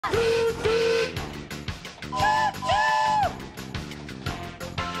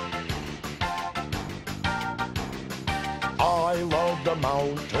the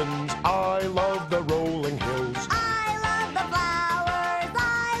mountains. I love the rolling hills. I love the flowers. I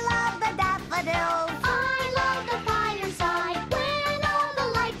love the daffodils. I love the fireside when all the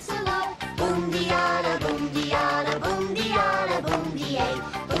lights are low. Boom-de-yada, boom-de-yada, boom-de-yada, boom-de-ay.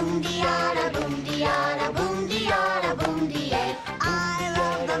 Boom-de-yada, boom-de-yada, boom-de-yada, boom-de-ay. I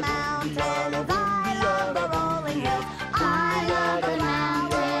love the mountains. I love the rolling hills. I love the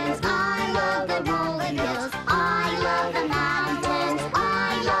mountains. I love the rolling hills. I love the mountains. I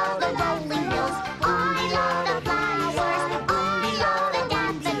love the rolling hills. I love the flowers. I love the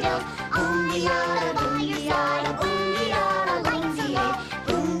daffodils. Boom-de-yada, boom-de-yada, boom-de-yada, boom-de-ay.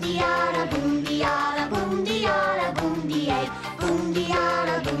 Boom-de-yada, boom-de-yada, boom-de-yada, boom-de-ay.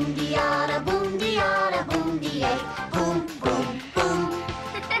 Boom-de-yada, boom-de-yada, boom-de-yada, boom-de-ay. Boom, boom, boom.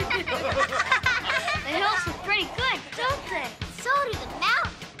 The hills are pretty good, don't they? So do the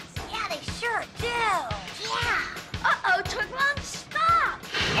mountains. Yeah, they sure do. Yeah. Uh-oh, Tugman, stop!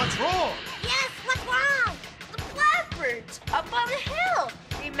 What's wrong? Yes, what's wrong? The blackbirds up on the hill,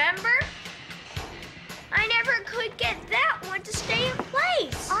 remember? I never could get that one to stay in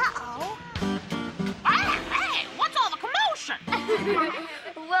place. Uh-oh. Hey, what's all the commotion?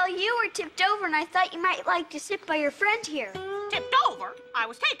 Well, you were tipped over, and I thought you might like to sit by your friend here. Tipped over? I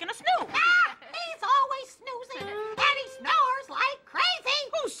was taking a snooze. He's always snoozing, and he snores like crazy.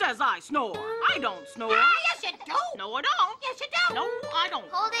 Who says I snore? I don't snore. Yes, you do. No, I don't. Yes, you do. No, I don't.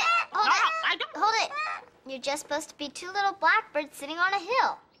 Hold it. No, Hold it. I don't. Hold it. You're just supposed to be two little blackbirds sitting on a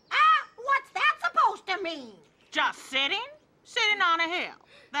hill. What's that supposed to mean? Just sitting? Sitting on a hill.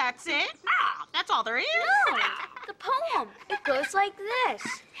 That's it? That's all there is? No, the poem. It goes like this.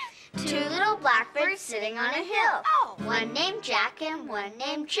 Two little blackbirds sitting on a hill. Oh. One named Jack and one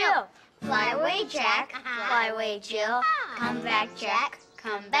named Jill. Fly away, Jack. Fly away, Jill. Come back, Jack.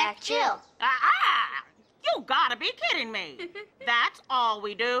 Come back, Jill. You gotta be kidding me. That's all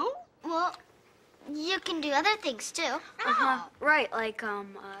we do? Well, you can do other things too. Right, like,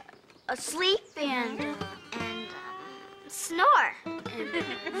 asleep and Snore.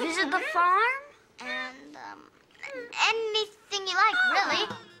 visit the farm. And, anything you like, really.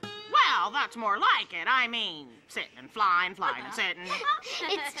 Well, that's more like it. I mean, sitting and flying, flying and sitting.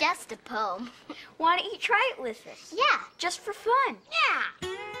 It's just a poem. Why don't you try it with us? Yeah. Just for fun. Yeah.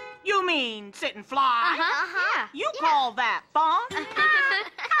 You mean sit and fly? Uh-huh. You call that fun?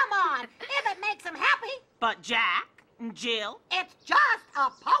 Come on, if it makes him happy, But Jack and Jill, it's just a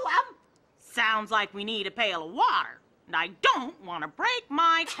poem. sounds like we need a pail of water. And I don't want to break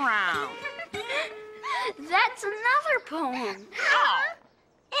my crown. That's another poem. Oh,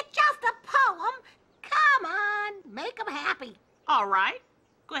 It's just a poem. Come on, make him happy. all right.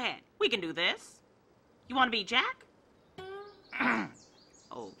 Go ahead. We can do this. You want to be Jack?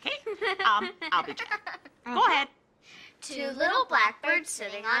 Okay. I'll be Jack. Go ahead. Two little blackbirds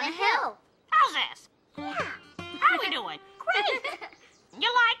sitting on a hill. How's this? How we doing? Great.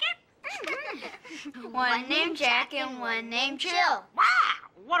 You like it? One named Jack and one named Jill. Wow.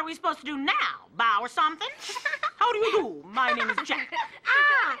 What are we supposed to do now? Bow or something? How do you do? My name is Jack.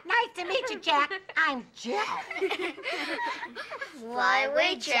 Nice to meet you, Jack. I'm Jill. Fly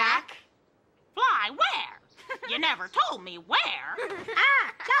away, Jack. Fly where? You never told me where.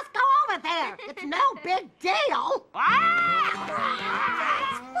 Just go over there. It's no big deal.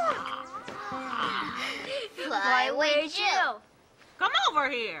 Fly away, Jill. Come over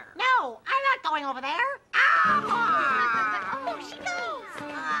here. No, I'm not going over there. Oh, she goes.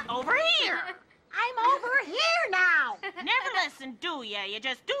 Over here. I'm over here now. Never listen, do ya? You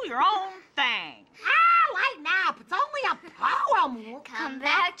just do your own thing. Lighten up. It's only a poem. Come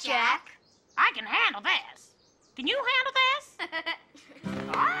back, Jack. I can handle this. Can you handle this?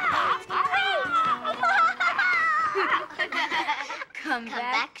 Come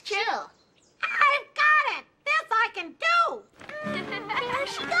back. Jill. I've got it. This I can do. There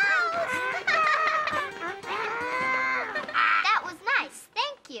she goes. That was nice.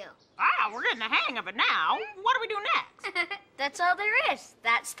 Thank you. We're getting the hang of it now. What do we do next? That's all there is.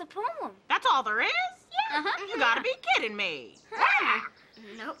 That's the poem. That's all there is? Yeah. You gotta be kidding me.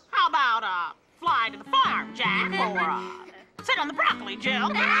 Nope. How about, fly to the farm, Jack, or, sit on the broccoli, Jill?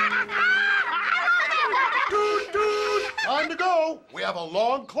 Dude, time to go. We have a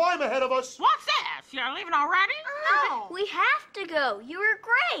long climb ahead of us. What's this? You're leaving already? Oh, We have to go. You were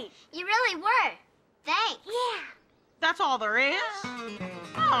great. you really were. Thanks. Yeah. That's all there is?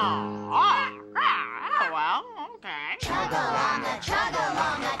 Well, okay. Chug-a-longa,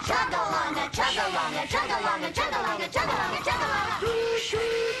 chug-a-longa, chug-a-longa, chug-a-longa, chug-a-longa, chug-a-longa, chug-a-longa, chug-a-longa.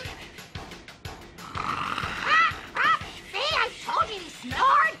 See, I told you he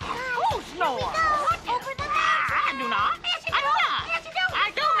snored. Who snored? Over the mountain. I do not. Yes, you I do do. not. Yes, you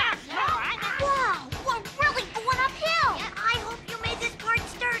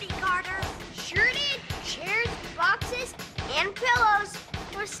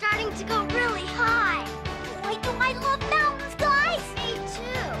we're starting to go really high. Boy, do I love mountains, guys! Me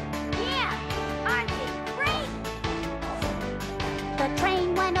too. Yeah, aren't they great? The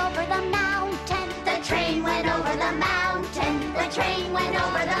train went over the mountain. The train went over the mountain. The train went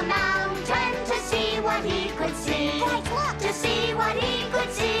over the mountain to see what he could see. Guys, look! To see what he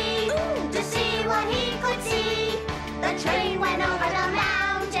could see. To see what he could see. The train went over the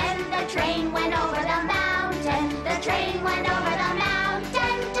mountain. The train went over the mountain. The train went over the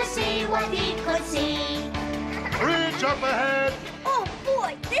mountain to see what he could see. Bridge up ahead. Oh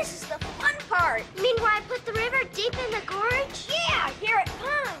boy, this is the fun part. You mean where I put the river deep in the gorge? Yeah, here it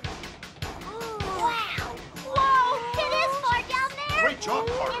comes. Oh. Wow. Whoa, it is far down there. Great job,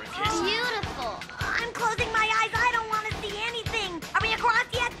 Carter and It's Casey. beautiful. I'm closing my eyes. I don't want to see anything. Are we across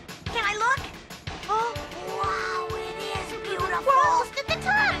yet? Can I look? Oh, wow, it is beautiful. We're almost at the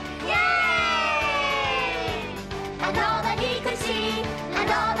top. Yay! And all that he could see, and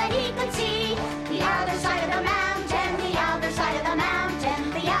all that he could see, the other side of the mountain, the other side of the mountain,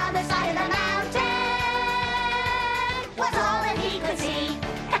 the other side of the mountain was all that he could see.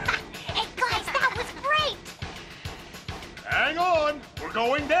 Hey guys, that was great. Hang on. We're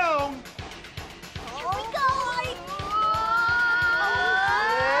going down. Here we go.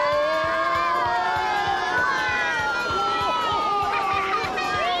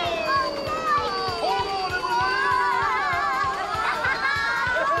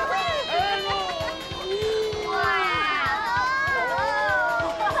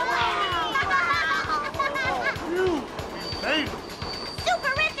 Hold on, everyone. Hey,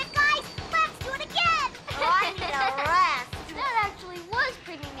 Superific, guys! Let's do it again! Oh, I need a rest. That actually was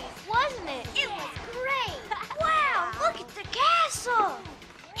pretty neat, wasn't it? It was great. Wow, look at the castle!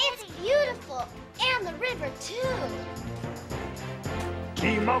 It's beautiful, and the river, too.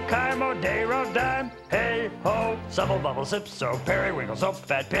 Chemo, chymo, day, road, dime, hey, ho, subble, bubble, zip, so, periwinkle, soap,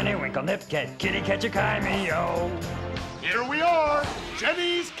 fat, penny, winkle, nip, cat, kitty, catch a yo. here we are.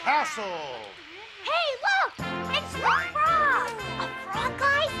 Jenny's Castle. Hey, look! It's the frog! A frog,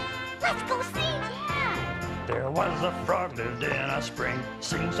 guys? Let's go see! Yeah! There was a frog lived in a spring,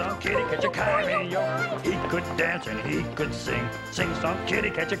 sing song, kitty, catch a yo. He could dance and he could sing, sing song, kitty,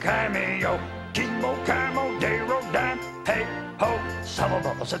 catch a yo. Chemo, chymo, day, road, dime, hey, ho, subble,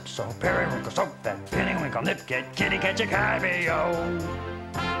 bubble, zip, so, periwinkle, soap, fat, penny, winkle, nip, cat, kitty, catch a yo.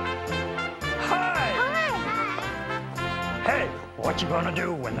 Hi! Hey, what you gonna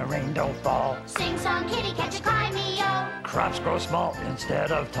do when the rain don't fall? Sing song, kitty, catch a cry me, yo. Crops grow small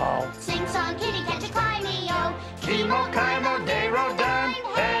instead of tall. Sing song, kitty, catch a cry me, yo. Chemo, chymo, day, road, dime,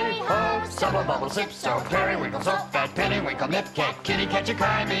 hey, ho, subble, bubble, zip, so, periwinkle, soap, fat, penny, winkle, nip, cat, kitty, catch a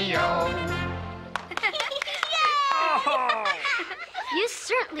yo. Oh, You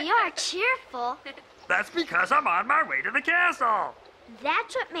certainly are cheerful. that's because I'm on my way to the castle.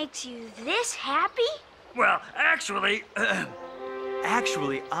 That's what makes you this happy? Well, actually,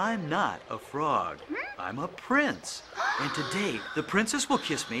 Actually, I'm not a frog. I'm a prince. And today, the princess will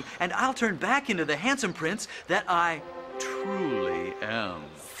kiss me, and I'll turn back into the handsome prince that I truly am.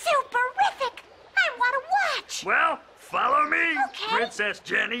 Superific! I want to watch! well, follow me. Okay. Princess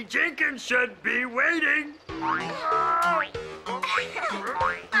Jenny Jenkins should be waiting.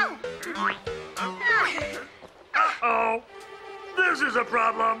 Uh-oh, this is a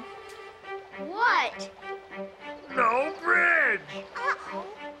problem. What? No bridge. Uh-oh.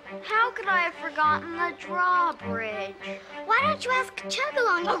 How could I have forgotten the drawbridge? Why don't you ask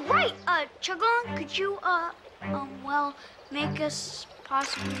Chugalong? Oh, right. Chugalong, could you, well, make us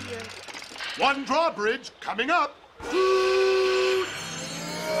possibly, One drawbridge coming up.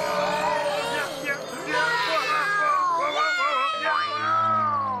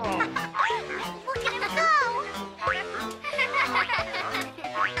 Look at him go!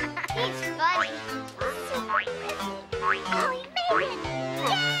 He's funny. Oh, he made it!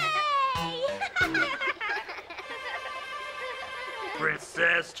 Yay!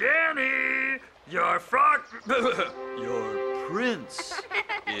 Princess Jenny, your frog... Your prince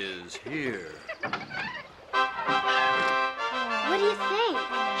is here. What do you think?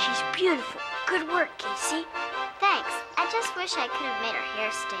 She's beautiful. Good work, Casey. Thanks. I just wish I could have made her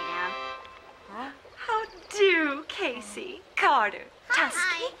hair stay down. How do, Casey, Carter, Tusky?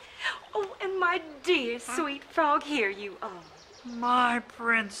 Hi. Oh, and my dear sweet frog, here you are. My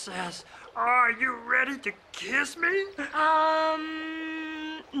princess, are you ready to kiss me?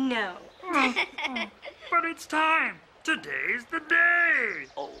 No. But it's time. Today's the day.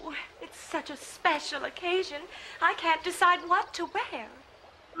 Oh, it's such a special occasion. I can't decide what to wear.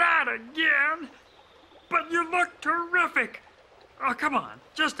 Not again. But you look terrific. Oh, come on.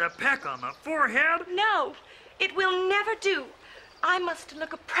 Just a peck on the forehead. No, it will never do. I must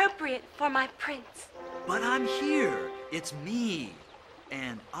look appropriate for my prince. But I'm here. It's me.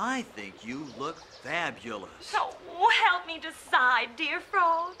 And I think you look fabulous. Oh, help me decide, dear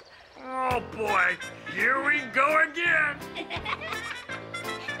frog. Oh, boy. Here we go again.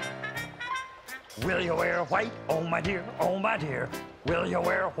 Will you wear white? Oh, my dear. Oh, my dear. Will you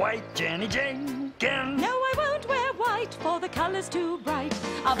wear white, Jenny Jenkins? No, I won't wear white, for the color's too bright.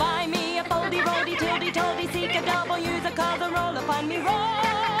 I'll buy me a foldy, roldy, tildy, toldy, seek a double, use a cause a roller, find me roll.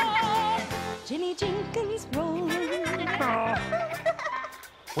 Jenny Jenkins roll. Oh.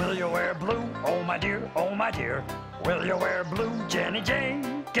 Will you wear blue? Oh, my dear. Oh, my dear. Will you wear blue, Jenny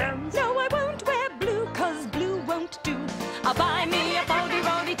Jenkins? No, I won't wear blue, cause blue won't do. I'll buy me a foldy,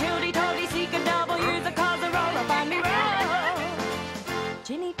 roldy, tildy, toldy, seek a double, use a cause a roller, find me roll.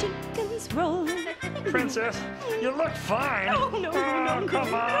 Jenny Jenkins roll. Princess, you look fine. Oh, no, no,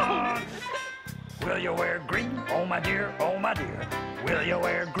 come no. on. Will you wear green? Oh, my dear. Oh, my dear. Will you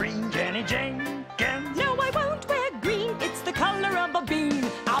wear green, Jenny Jenkins? No, I won't wear green, it's the color of a bean.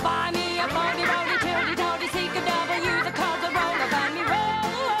 I'll buy me a foldy, roldy, tildy, toldy, seek a double, use a cause a roller, find me roll.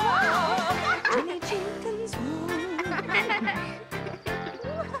 Jenny Jenkins roll.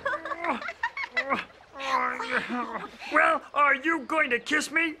 Well, are you going to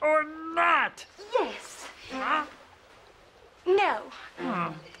kiss me or not? Yes. Huh? No.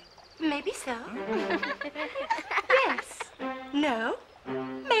 Oh. Maybe so. Yes. No.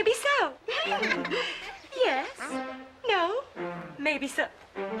 Maybe so. Yes. No. Maybe so.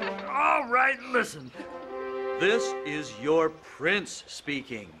 All right, listen. This is your prince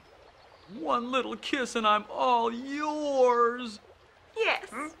speaking. One little kiss and I'm all yours. Yes.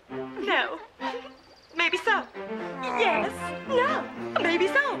 No. Maybe so. Yes. No. Maybe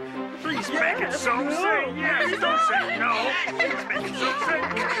so. Please make it so. Say yes. Don't say no. Please make it so. Say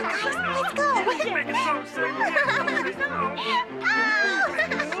Let's go. Please make it so. Say yes.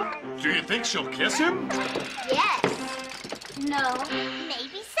 No. Do you think she'll kiss him? Yes. No.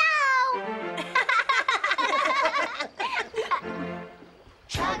 Maybe so.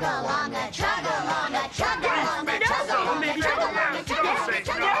 Chug-a-longa, chug-a-longa, chug-a-longa, chug-a-longa, chug-a-longa, chug-a-longa,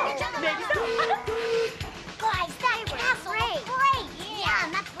 chug-a-longa, maybe so. Guys, that castle was great. Yeah,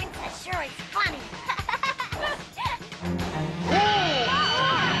 and that princess sure is funny.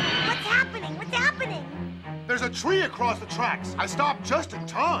 What's happening? What's happening? There's a tree across the tracks. I stopped just in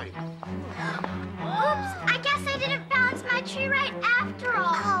time. Oops, I guess I didn't balance my tree right after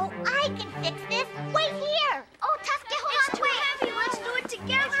all. Oh, I can fix this. Wait here. Oh, Tusky, hold on. Too heavy. Let's do it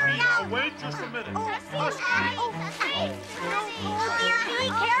together. Now, wait just a minute. Tusky. Tusky. Oh, dear, be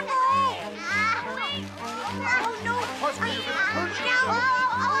careful. Wait. Oh, no. Tusky, you're gonna hurt No. yourself.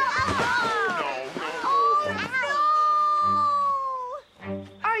 No.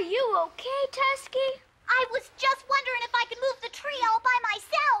 Are you okay, Tusky? I was just wondering if I could move the tree all by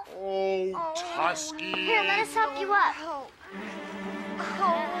myself. Oh, Tusky. Here, let us help you up.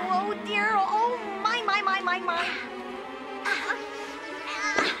 Oh, dear. Oh, my.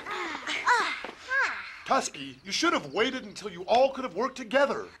 Tusky, you should have waited until you all could have worked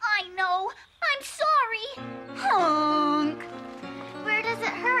together. I know. I'm sorry. Honk. Where does it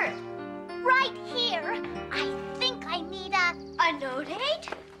hurt? Right here. I think I need a note aid?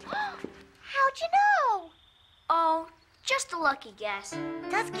 How'd you know? Oh, just a lucky guess.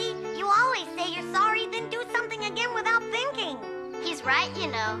 Tusky, you always say you're sorry, then do something again without thinking. He's right, you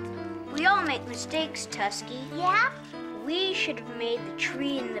know. We all make mistakes, Tusky. Yeah? We should have made the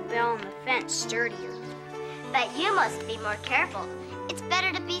tree and the bell and the fence sturdier. But you must be more careful. It's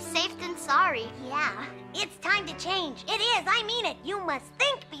better to be safe than sorry. Yeah. It's time to change. It is. I mean it. You must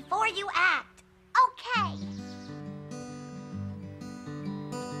think before you act. Okay.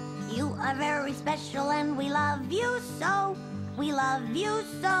 You are very special and we love you so. We love you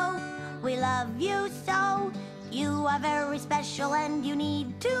so. We love you so. You are very special and you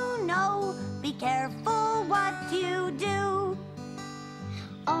need to know. Be careful what you do.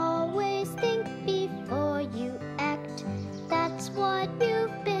 Always think before you act. That's what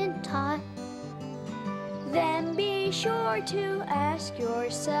you've been taught. Then be sure to ask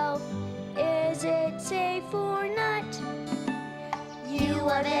yourself, is it safe or not? You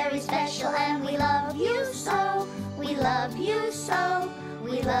are very special and we love you so. We love you so.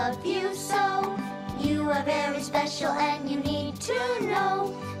 We love you so. You are very special and you need to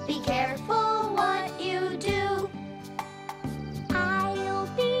know. Be careful what you do. I'll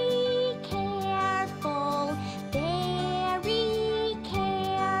be careful, very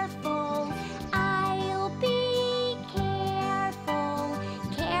careful. I'll be careful,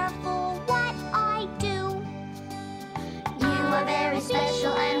 careful what I do. You are very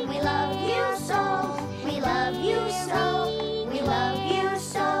special and we love you so. We love you so. We love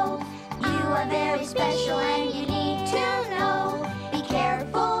special